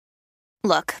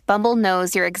Look, Bumble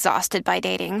knows you're exhausted by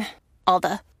dating. All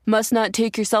the must not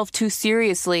take yourself too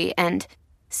seriously and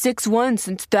 6'1"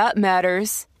 since that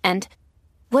matters. And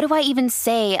what do I even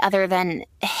say other than,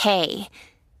 hey?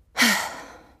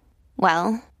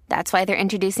 Well, that's why they're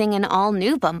introducing an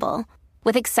all-new Bumble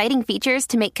with exciting features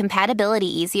to make compatibility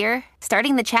easier,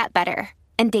 starting the chat better,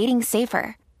 and dating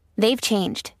safer. They've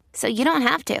changed, so you don't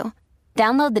have to.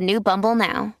 Download the new Bumble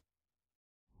now.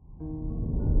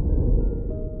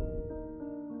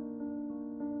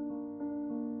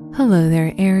 Hello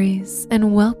there, Aries,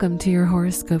 and welcome to your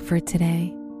horoscope for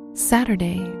today,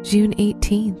 Saturday, June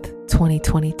 18th,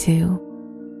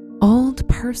 2022. Old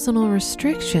personal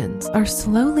restrictions are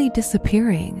slowly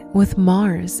disappearing with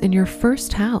Mars in your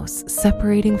first house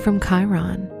separating from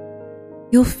Chiron.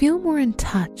 You'll feel more in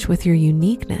touch with your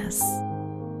uniqueness.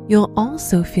 You'll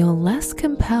also feel less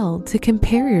compelled to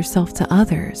compare yourself to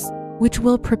others, which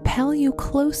will propel you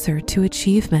closer to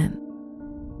achievement.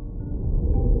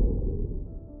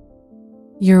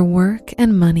 Your work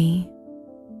and money.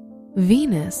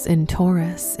 Venus in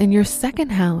Taurus in your second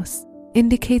house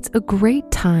indicates a great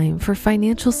time for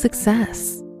financial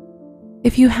success.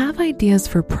 If you have ideas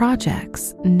for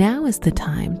projects, now is the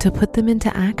time to put them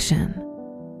into action.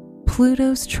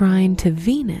 Pluto's trine to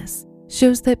Venus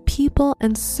shows that people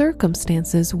and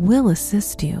circumstances will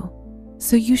assist you,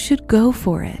 so you should go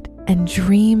for it and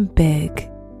dream big.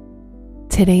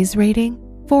 Today's rating,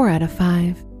 4 out of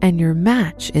 5, and your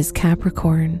match is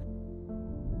Capricorn.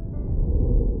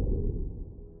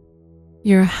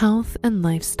 Your health and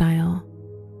lifestyle.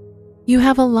 You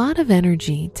have a lot of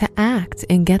energy to act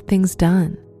and get things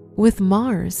done, with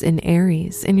Mars in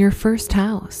Aries in your first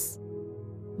house.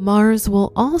 Mars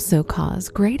will also cause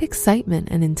great excitement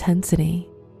and intensity,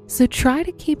 so try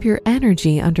to keep your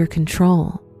energy under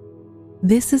control.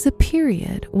 This is a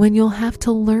period when you'll have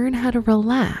to learn how to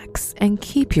relax and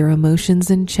keep your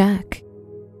emotions in check.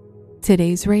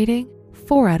 Today's rating,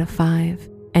 4 out of 5,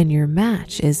 and your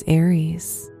match is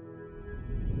Aries.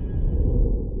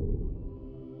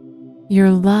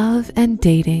 Your love and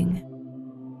dating.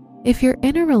 If you're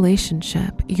in a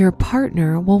relationship, your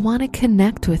partner will want to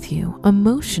connect with you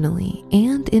emotionally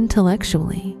and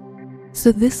intellectually.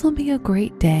 So this will be a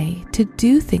great day to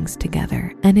do things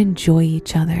together and enjoy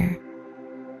each other.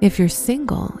 If you're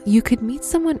single, you could meet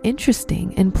someone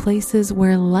interesting in places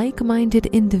where like-minded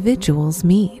individuals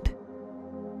meet.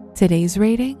 Today's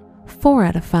rating, 4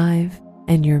 out of 5,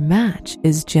 and your match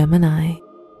is Gemini.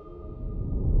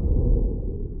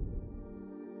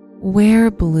 Wear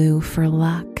blue for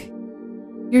luck.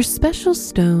 Your special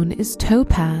stone is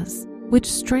topaz,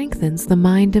 which strengthens the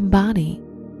mind and body.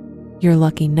 Your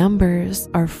lucky numbers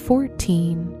are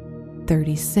 14,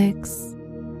 36,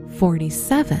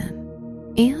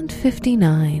 47, and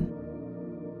 59.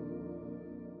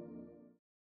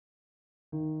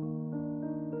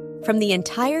 From the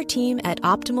entire team at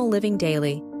Optimal Living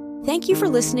Daily, thank you for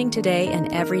listening today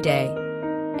and every day.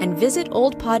 And visit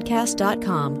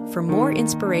oldpodcast.com for more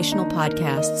inspirational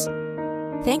podcasts.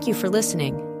 Thank you for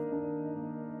listening.